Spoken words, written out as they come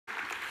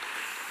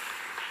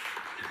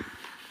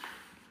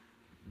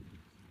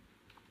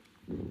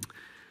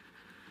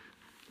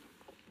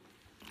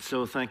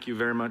So thank you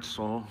very much,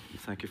 Saul.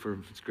 Thank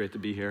you it's great to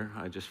be here.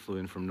 I just flew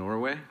in from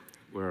Norway,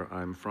 where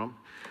I'm from.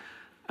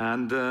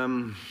 And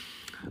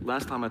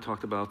last time I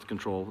talked about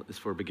control is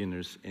for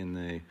beginners in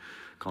the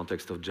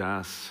context of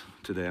jazz.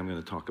 Today I'm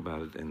going to talk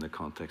about it in the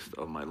context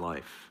of my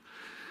life.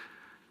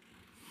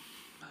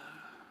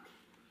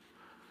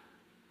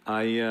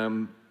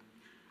 I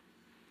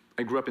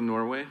grew up in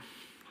Norway.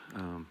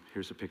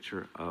 Here's a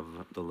picture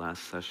of the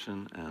last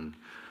session, and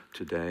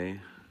today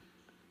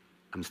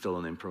I'm still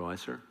an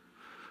improviser.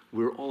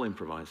 We're all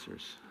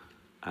improvisers,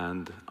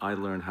 and I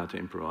learned how to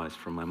improvise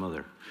from my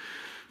mother.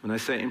 When I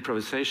say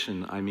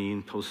improvisation, I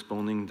mean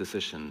postponing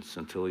decisions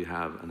until you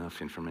have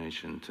enough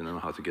information to know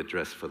how to get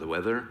dressed for the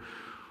weather,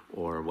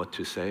 or what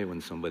to say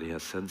when somebody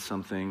has said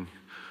something,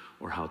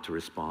 or how to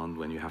respond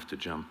when you have to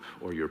jump,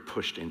 or you're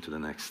pushed into the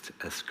next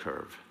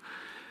S-curve.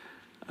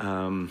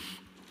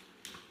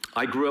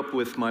 I grew up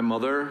with my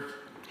mother.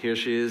 Here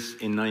she is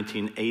in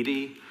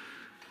 1980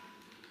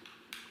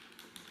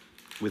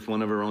 with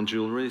one of her own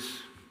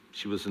jewelries.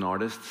 She was an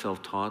artist,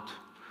 self-taught,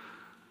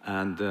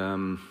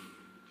 and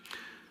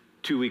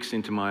 2 weeks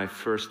into my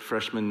first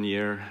freshman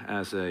year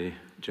as a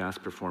jazz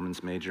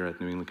performance major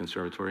at New England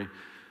Conservatory,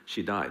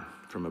 she died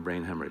from a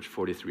brain hemorrhage,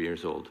 43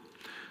 years old,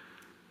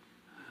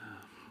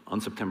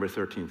 on September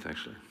 13th,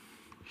 actually,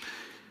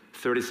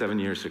 37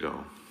 years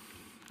ago.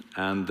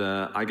 And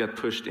I got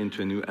pushed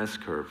into a new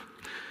S-curve.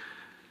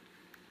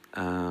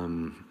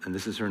 And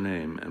this is her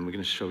name, and we're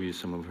going to show you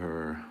some of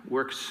her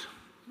works.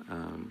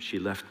 She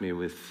left me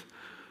with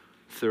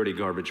 30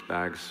 garbage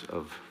bags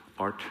of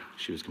art.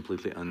 She was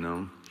completely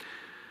unknown.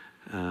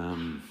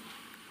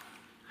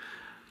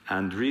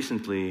 And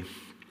recently,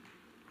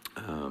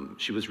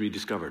 she was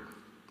rediscovered.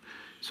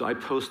 So I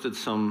posted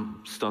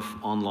some stuff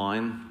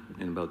online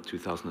in about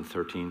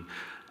 2013,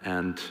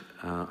 and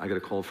I got a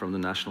call from the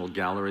National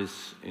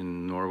Galleries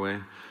in Norway,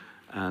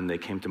 and they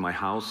came to my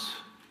house,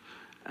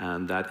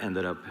 and that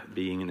ended up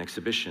being an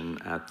exhibition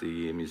at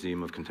the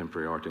Museum of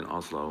Contemporary Art in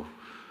Oslo.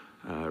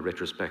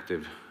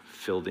 Retrospective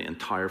filled the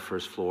entire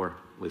first floor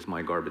with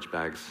my garbage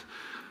bags.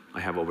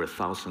 I have over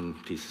 1,000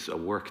 pieces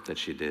of work that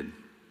she did.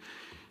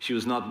 She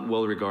was not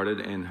well regarded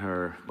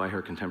by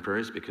her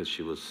contemporaries because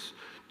she was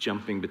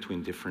jumping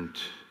between different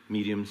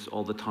mediums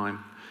all the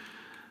time.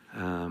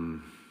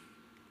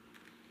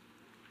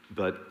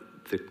 But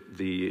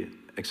the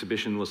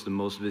exhibition was the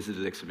most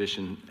visited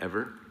exhibition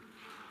ever,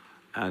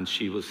 and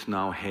she was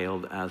now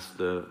hailed as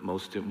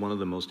one of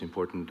the most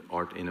important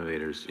art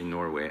innovators in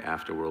Norway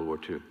after World War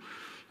II.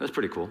 That's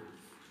pretty cool.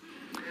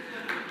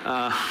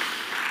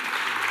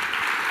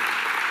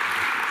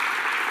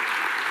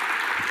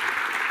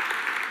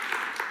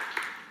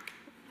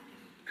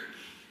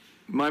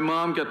 My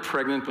mom got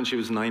pregnant when she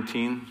was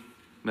 19,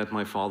 met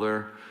my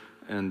father,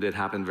 and it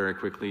happened very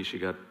quickly. She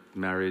got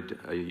married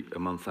a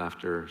month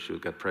after she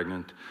got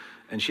pregnant,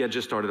 and she had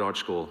just started art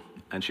school,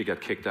 and she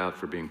got kicked out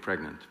for being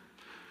pregnant,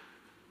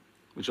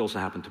 which also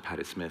happened to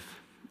Patti Smith.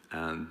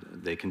 And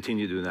they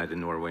continued doing that in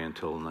Norway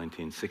until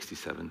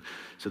 1967.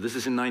 So this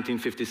is in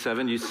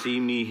 1957. You see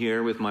me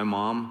here with my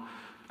mom,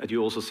 and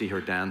you also see her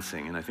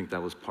dancing, and I think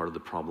that was part of the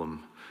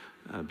problem.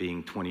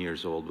 Being 20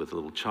 years old with a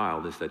little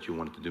child is that you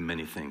wanted to do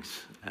many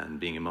things, and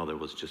being a mother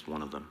was just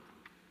one of them.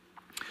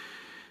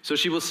 So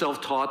she was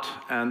self-taught,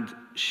 and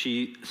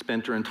she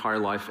spent her entire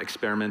life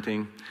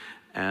experimenting,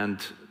 and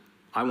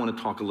I want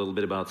to talk a little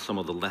bit about some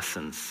of the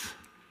lessons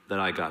that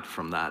I got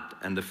from that.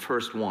 And the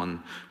first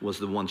one was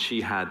the one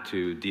she had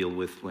to deal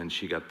with when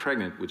she got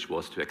pregnant, which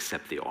was to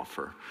accept the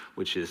offer,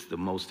 which is the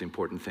most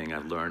important thing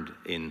I've learned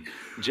in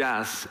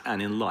jazz and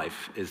in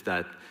life, is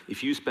that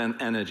if you spend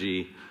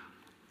energy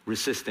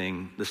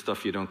resisting the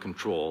stuff you don't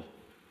control,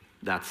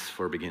 that's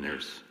for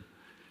beginners.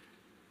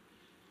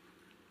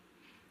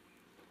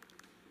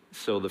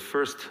 So the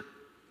first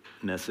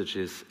message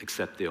is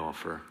accept the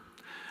offer.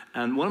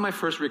 And one of my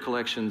first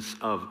recollections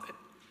of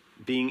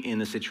being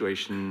in a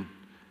situation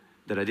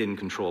that I didn't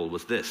control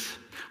was this.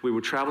 We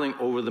were traveling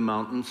over the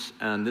mountains,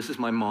 and this is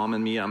my mom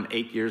and me. I'm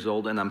 8 years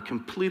old, and I'm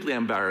completely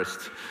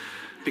embarrassed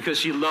because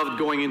she loved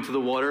going into the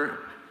water.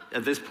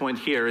 At this point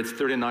here, it's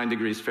 39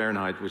 degrees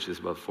Fahrenheit, which is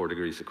about 4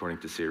 degrees according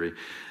to Siri.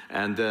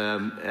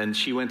 And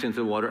she went into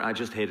the water. I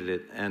just hated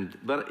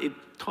it. But it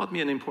taught me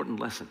an important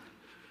lesson.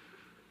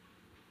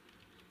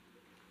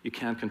 You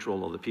can't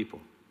control other people.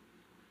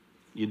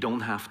 You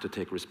don't have to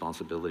take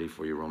responsibility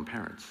for your own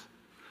parents.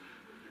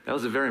 That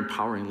was a very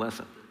empowering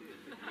lesson.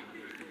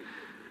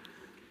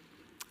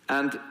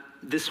 And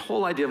this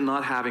whole idea of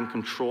not having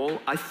control,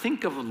 I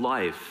think of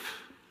life,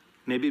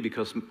 maybe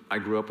because I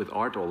grew up with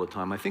art all the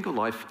time, I think of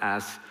life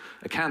as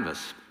a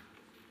canvas.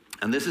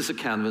 And this is a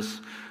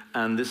canvas,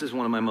 and this is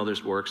one of my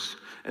mother's works.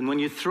 And when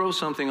you throw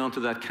something onto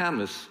that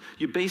canvas,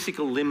 you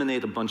basically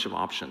eliminate a bunch of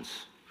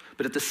options.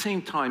 But at the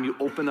same time, you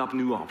open up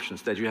new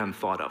options that you hadn't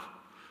thought of,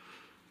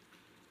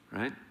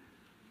 right?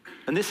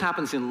 And this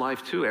happens in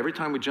life too. Every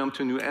time we jump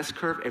to a new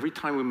S-curve, every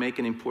time we make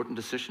an important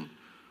decision,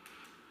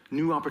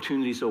 new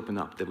opportunities open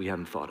up that we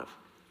hadn't thought of.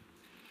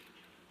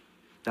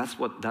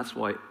 That's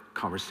why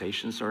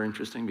conversations are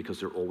interesting, because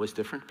they're always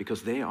different,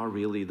 because they are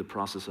really the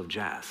process of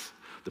jazz.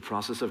 the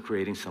process of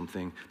creating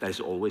something that is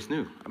always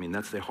new. I mean,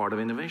 that's the heart of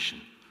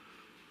innovation.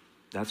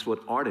 That's what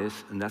art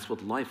is, and that's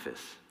what life is.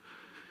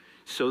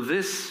 So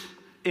this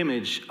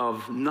image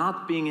of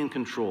not being in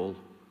control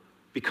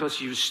because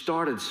you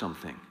started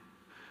something,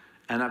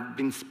 and I've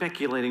been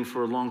speculating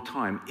for a long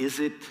time, is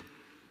it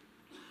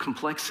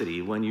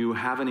complexity when you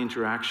have an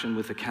interaction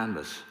with a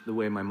canvas the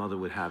way my mother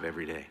would have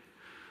every day?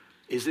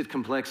 Is it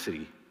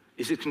complexity?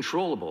 Is it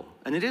controllable?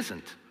 And it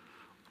isn't.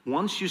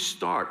 Once you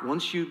start,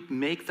 once you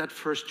make that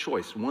first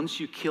choice, once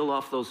you kill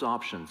off those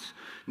options,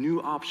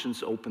 new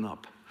options open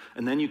up.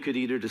 And then you could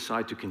either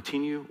decide to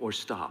continue or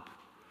stop.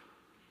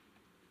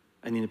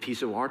 And in a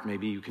piece of art,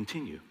 maybe you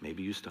continue,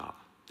 maybe you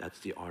stop. That's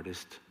the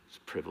artist's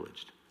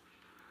privileged.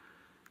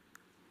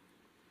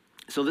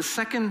 So the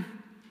second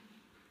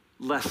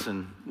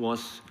lesson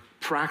was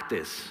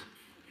practice.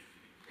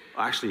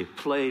 Actually,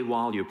 play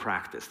while you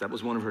practice. That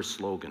was one of her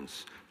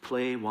slogans.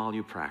 Play while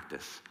you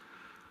practice.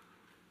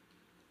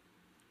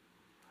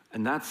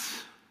 And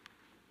that's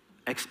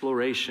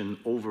exploration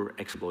over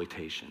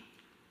exploitation.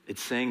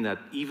 It's saying that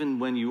even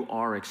when you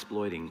are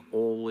exploiting,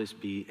 always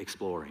be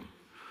exploring.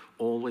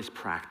 Always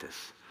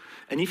practice.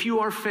 And if you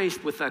are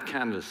faced with that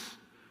canvas,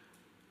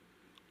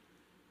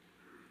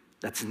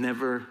 that's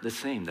never the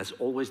same. That's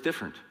always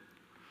different.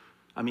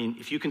 I mean,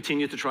 if you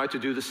continue to try to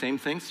do the same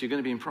things, you're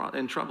going to be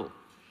in trouble.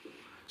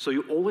 So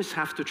you always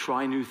have to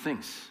try new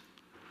things.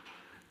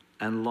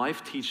 And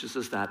life teaches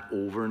us that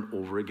over and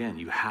over again.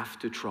 You have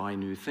to try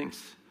new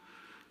things.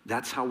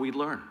 That's how we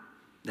learn.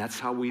 That's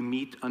how we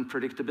meet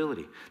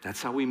unpredictability.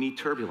 That's how we meet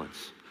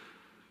turbulence.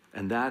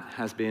 And that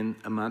has been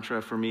a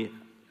mantra for me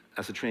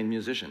as a trained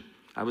musician.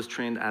 I was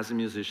trained as a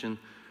musician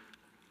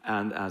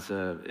and as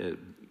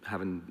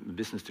having a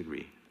business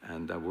degree.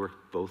 And I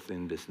worked both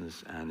in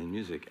business and in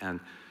music. And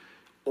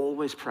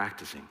always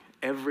practicing,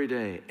 every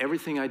day,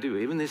 everything I do,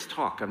 even this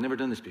talk, I've never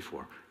done this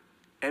before.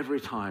 Every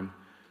time,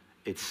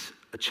 it's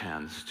a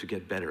chance to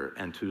get better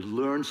and to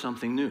learn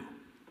something new.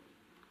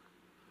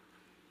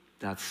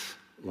 That's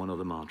one of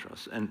the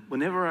mantras. And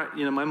whenever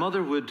my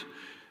mother would,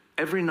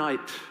 every night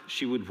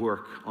she would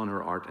work on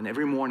her art, and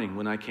every morning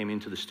when I came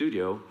into the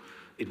studio,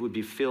 it would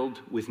be filled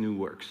with new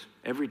works,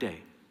 every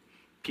day.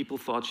 People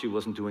thought she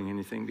wasn't doing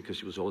anything because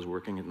she was always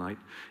working at night.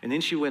 And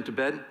then she went to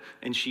bed,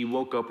 and she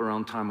woke up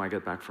around the time I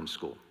got back from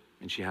school.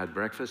 And she had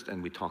breakfast,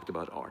 and we talked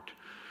about art.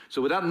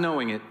 So without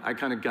knowing it, I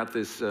kind of got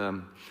this,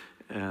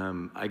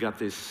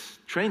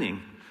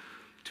 training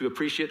to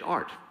appreciate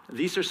art.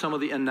 These are some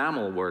of the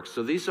enamel works.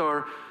 So these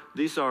are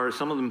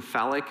some of them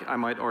phallic, I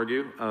might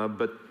argue,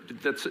 but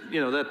that's,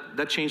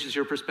 that changes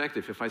your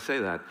perspective if I say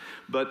that.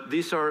 But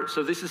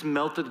so this is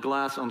melted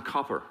glass on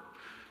copper,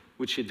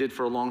 which she did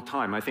for a long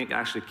time. I think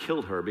actually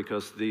killed her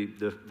because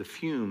the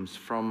fumes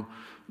from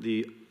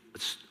the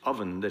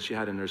oven that she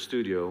had in her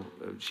studio,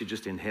 she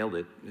just inhaled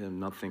it,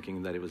 not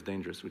thinking that it was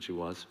dangerous, which it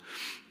was.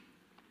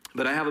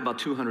 But I have about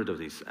 200 of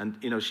these, and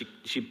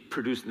she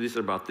produced, these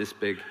are about this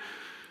big.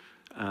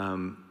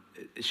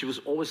 She was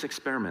always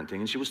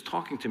experimenting, and she was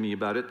talking to me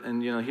about it,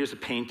 and here's a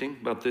painting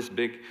about this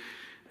big,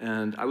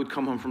 and I would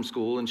come home from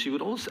school, and she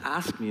would always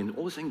ask me and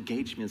always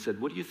engage me and said,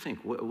 what do you think?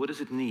 What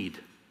does it need?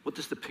 What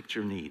does the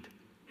picture need?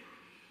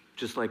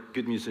 Just like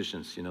good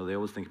musicians, they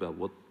always think about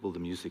what will the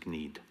music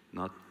need,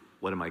 not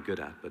what am I good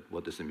at, but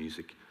what does the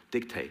music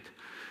dictate?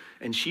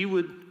 And she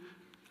would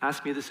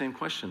ask me the same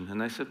question,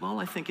 and I said, well,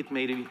 I think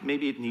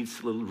maybe it needs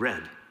a little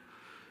red.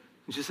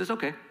 And she says,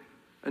 okay.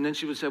 And then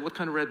she would say, what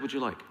kind of red would you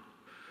like?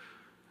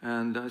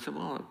 And I said,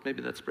 well,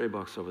 maybe that spray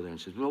box over there. And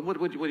she said, well, what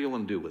do you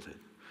want to do with it?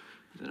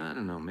 I said, I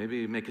don't know,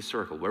 maybe make a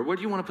circle. Where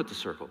do you want to put the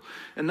circle?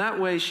 And that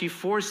way, she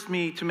forced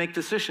me to make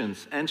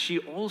decisions. And she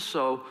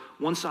also,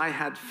 once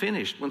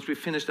we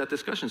finished that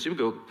discussion, she would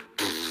go,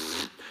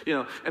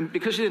 and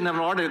because she didn't have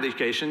an art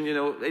education,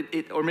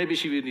 or maybe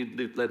she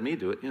would let me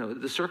do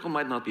it, the circle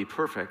might not be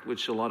perfect,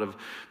 which a lot of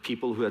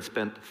people who had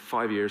spent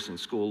 5 years in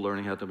school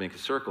learning how to make a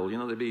circle,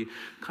 they'd be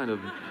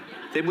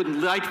they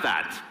wouldn't like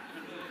that.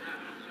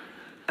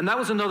 And that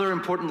was another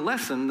important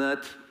lesson,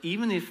 that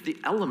even if the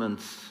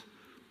elements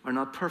are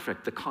not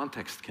perfect, the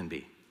context can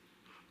be.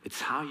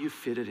 It's how you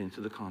fit it into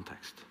the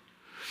context.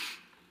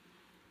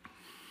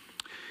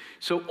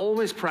 So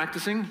always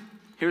practicing.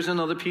 Here's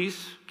another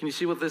piece. Can you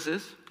see what this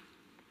is?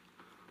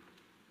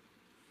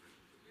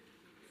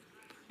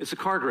 It's a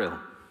car grill.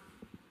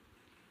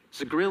 It's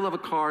the grill of a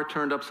car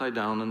turned upside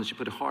down, and then she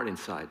put a heart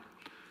inside.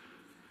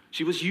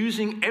 She was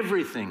using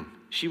everything.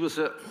 She was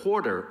a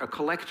hoarder, a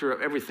collector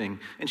of everything,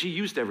 and she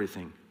used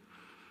everything.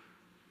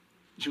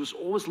 She was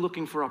always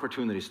looking for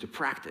opportunities to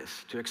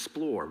practice, to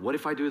explore. What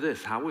if I do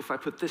this? How if I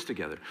put this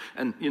together?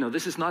 And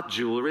this is not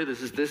jewelry.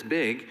 This is this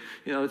big.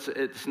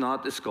 It's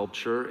not a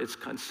sculpture. It's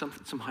kind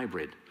of some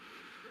hybrid.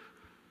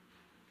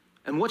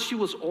 And what she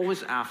was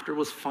always after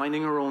was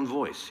finding her own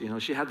voice.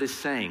 She had this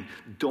saying,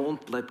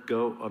 don't let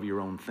go of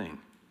your own thing.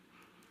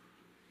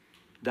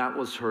 That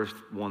was her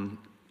one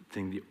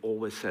thing they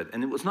always said.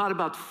 And it's not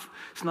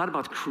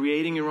about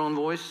creating your own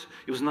voice.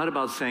 It was not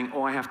about saying,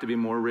 oh, I have to be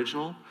more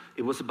original.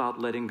 It was about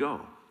letting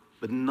go,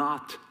 but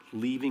not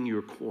leaving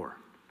your core.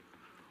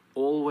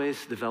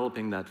 always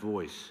developing that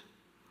voice.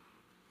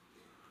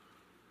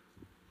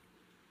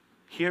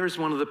 Here's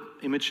one of the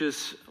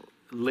images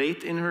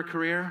late in her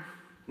career,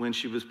 when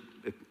she was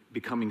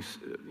becoming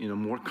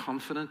more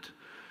confident,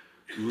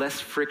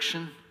 less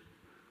friction.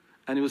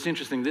 And it was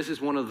interesting, this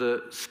is one of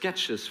the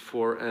sketches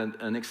for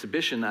an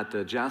exhibition at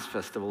the Jazz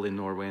Festival in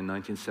Norway in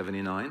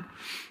 1979.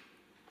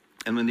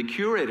 And when the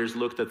curators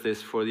looked at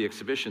this for the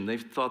exhibition, they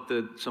thought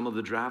that some of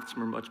the drafts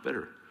were much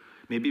better.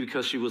 Maybe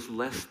because she was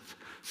less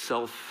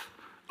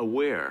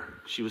self-aware.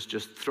 She was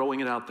just throwing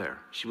it out there.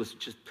 She was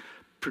just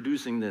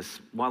producing this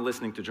while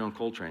listening to John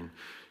Coltrane.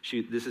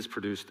 This is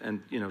produced,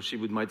 and she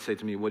might say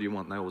to me, "What do you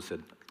want?" And I always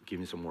said, "Give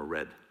me some more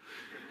red."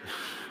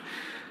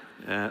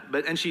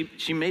 And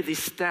she made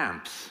these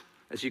stamps.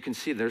 As you can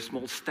see, there's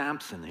small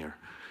stamps in here,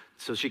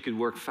 so she could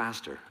work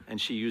faster. And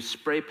she used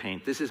spray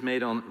paint. This is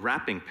made on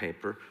wrapping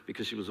paper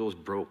because she was always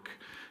broke.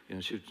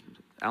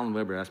 Alan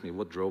Weber asked me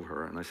what drove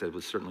her, and I said it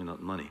was certainly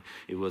not money.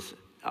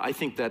 I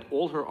think that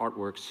all her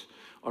artworks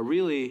are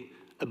really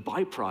a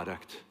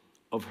byproduct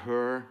of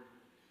her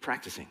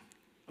practicing,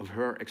 of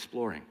her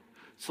exploring.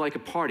 It's like a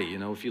party,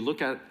 if you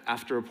look at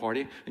after a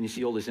party and you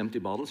see all these empty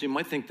bottles, you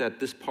might think that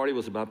this party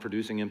was about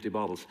producing empty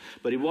bottles,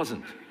 but it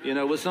wasn't. It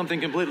was something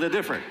completely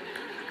different.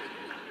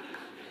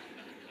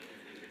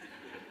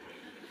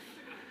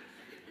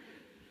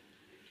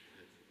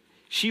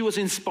 She was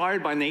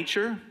inspired by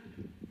nature.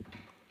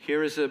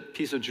 Here is a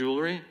piece of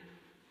jewelry,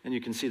 and you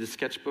can see the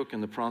sketchbook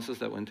and the process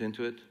that went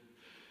into it.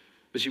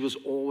 But she was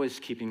always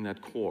keeping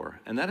that core,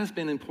 and that has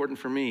been important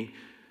for me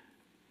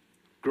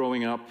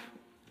growing up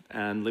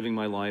and living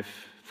my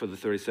life for the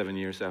 37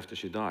 years after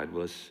she died.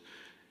 Was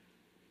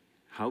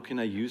how can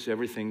I use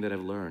everything that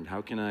I've learned?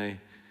 How can I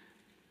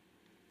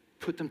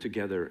put them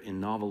together in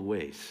novel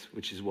ways,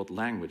 which is what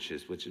language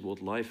is, which is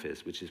what life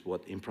is, which is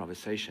what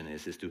improvisation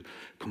is to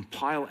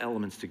compile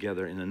elements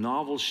together in a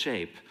novel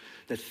shape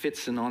that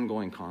fits an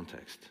ongoing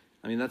context.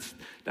 I mean, that's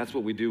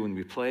what we do when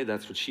we play.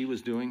 That's what she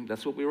was doing.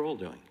 That's what we were all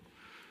doing.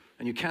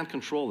 And you can't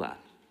control that,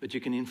 but you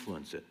can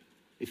influence it.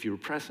 If you're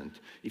present,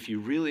 if you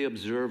really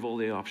observe all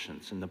the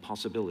options and the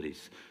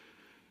possibilities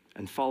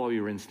and follow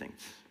your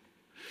instincts.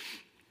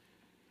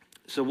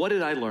 So what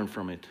did I learn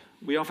from it?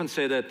 We often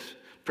say that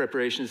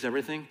preparation is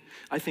everything.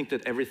 I think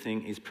that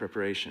everything is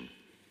preparation.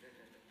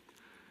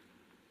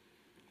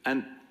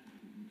 And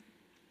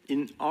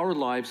in our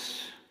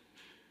lives,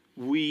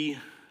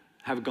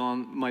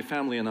 my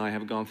family and I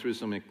have gone through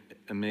some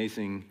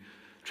amazing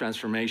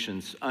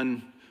transformations,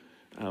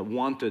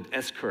 unwanted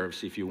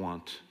S-curves, if you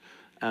want.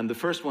 And the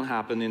first one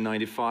happened in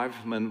 '95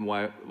 when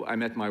I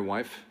met my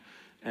wife,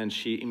 and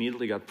she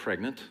immediately got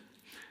pregnant,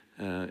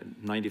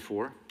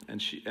 94.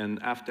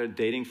 And after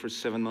dating for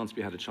 7 months,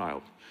 we had a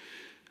child,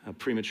 a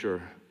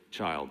premature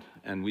child.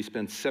 And we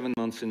spent 7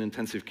 months in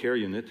intensive care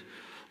unit,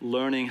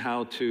 learning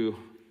how to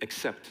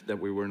accept that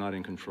we were not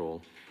in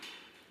control,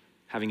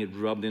 having it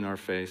rubbed in our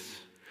face.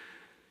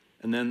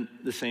 And then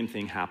the same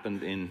thing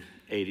happened in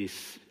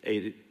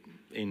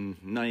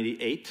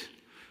 '98.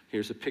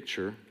 Here's a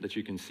picture that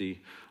you can see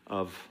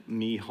of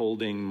me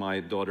holding my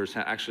daughter's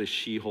hand. Actually,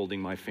 she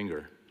holding my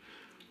finger.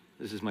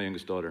 This is my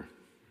youngest daughter.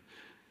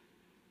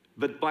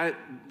 But by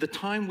the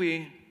time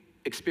we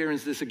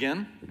experienced this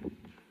again,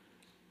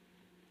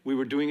 we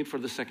were doing it for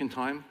the second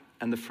time,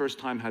 and the first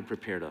time had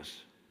prepared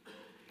us.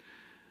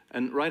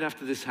 And right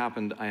after this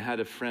happened, I had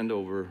a friend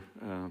over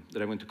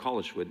that I went to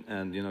college with,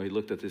 and he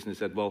looked at this and he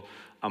said, "Well,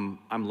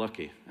 I'm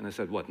lucky." And I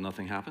said, "What,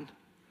 nothing happened?"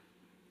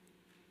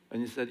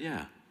 And he said,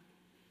 "Yeah."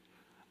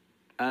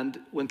 And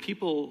when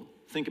people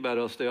think about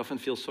us, they often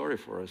feel sorry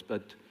for us,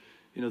 but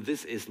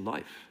this is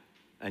life,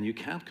 and you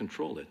can't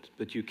control it,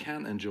 but you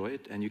can enjoy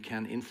it and you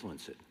can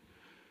influence it.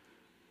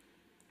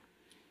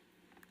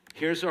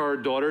 Here's our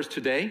daughters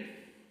today.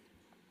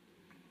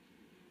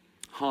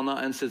 Hannah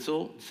and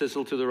Sissel.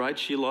 Sissel to the right,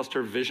 she lost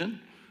her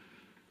vision.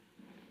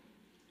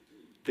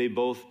 They've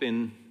both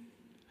been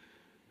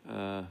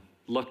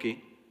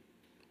lucky,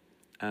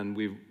 and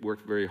we've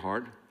worked very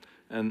hard.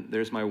 And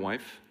there's my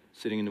wife,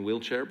 sitting in a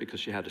wheelchair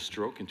because she had a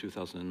stroke in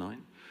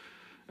 2009.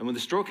 And when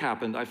the stroke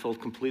happened, I felt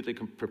completely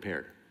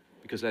prepared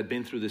because I'd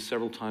been through this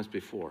several times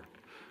before.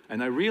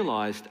 And I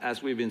realized,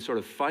 as we've been sort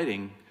of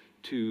fighting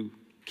to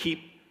keep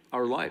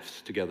our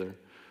lives together,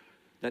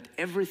 that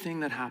everything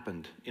that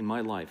happened in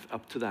my life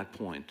up to that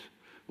point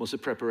was a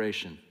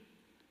preparation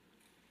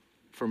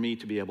for me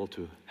to be able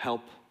to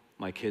help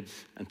my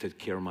kids and take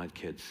care of my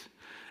kids.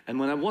 And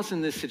when I was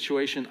in this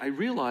situation, I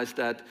realized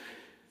that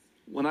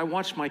when I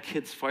watched my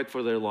kids fight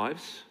for their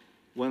lives,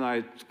 when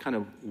I kind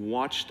of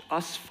watched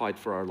us fight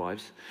for our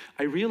lives,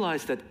 I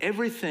realized that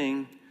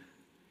everything,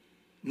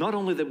 not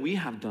only that we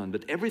have done,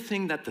 but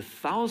everything that the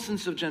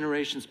thousands of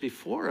generations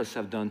before us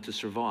have done to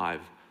survive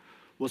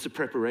was a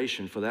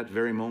preparation for that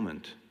very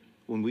moment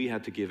when we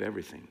had to give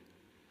everything.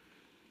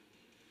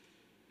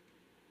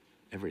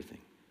 Everything.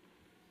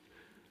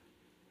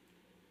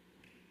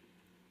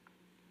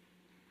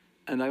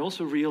 And I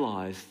also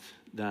realized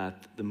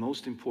that the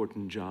most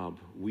important job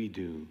we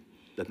do,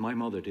 that my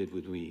mother did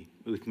with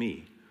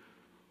me,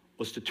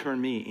 was to turn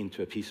me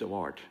into a piece of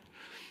art.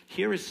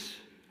 Here is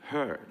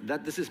her,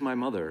 this is my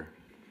mother,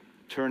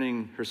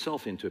 turning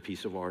herself into a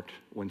piece of art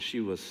when she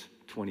was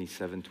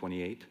 27,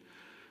 28.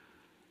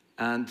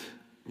 And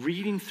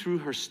reading through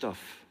her stuff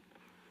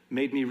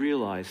made me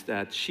realize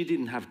that she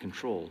didn't have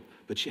control,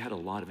 but she had a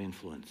lot of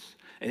influence.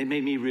 And it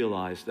made me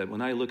realize that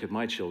when I look at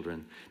my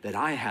children, that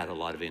I had a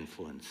lot of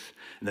influence,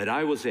 and that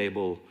I was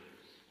able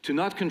to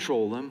not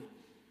control them,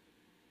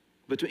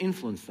 but to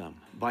influence them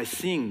by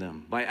seeing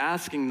them, by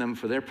asking them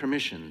for their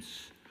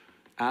permissions,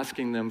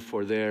 asking them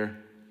for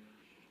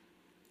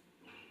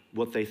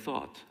what they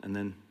thought, and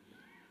then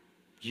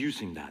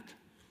using that.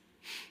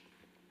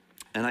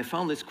 And I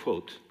found this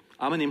quote.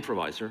 I'm an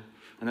improviser,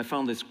 and I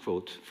found this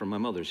quote from my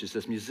mother. She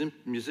says,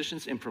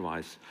 musicians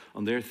improvise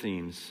on their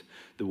themes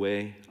the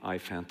way I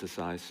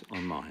fantasize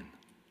on mine.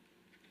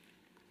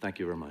 Thank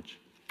you very much.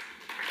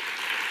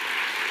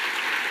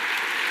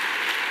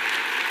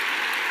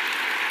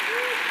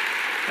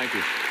 Thank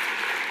you.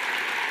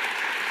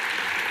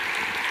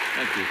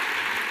 Thank you.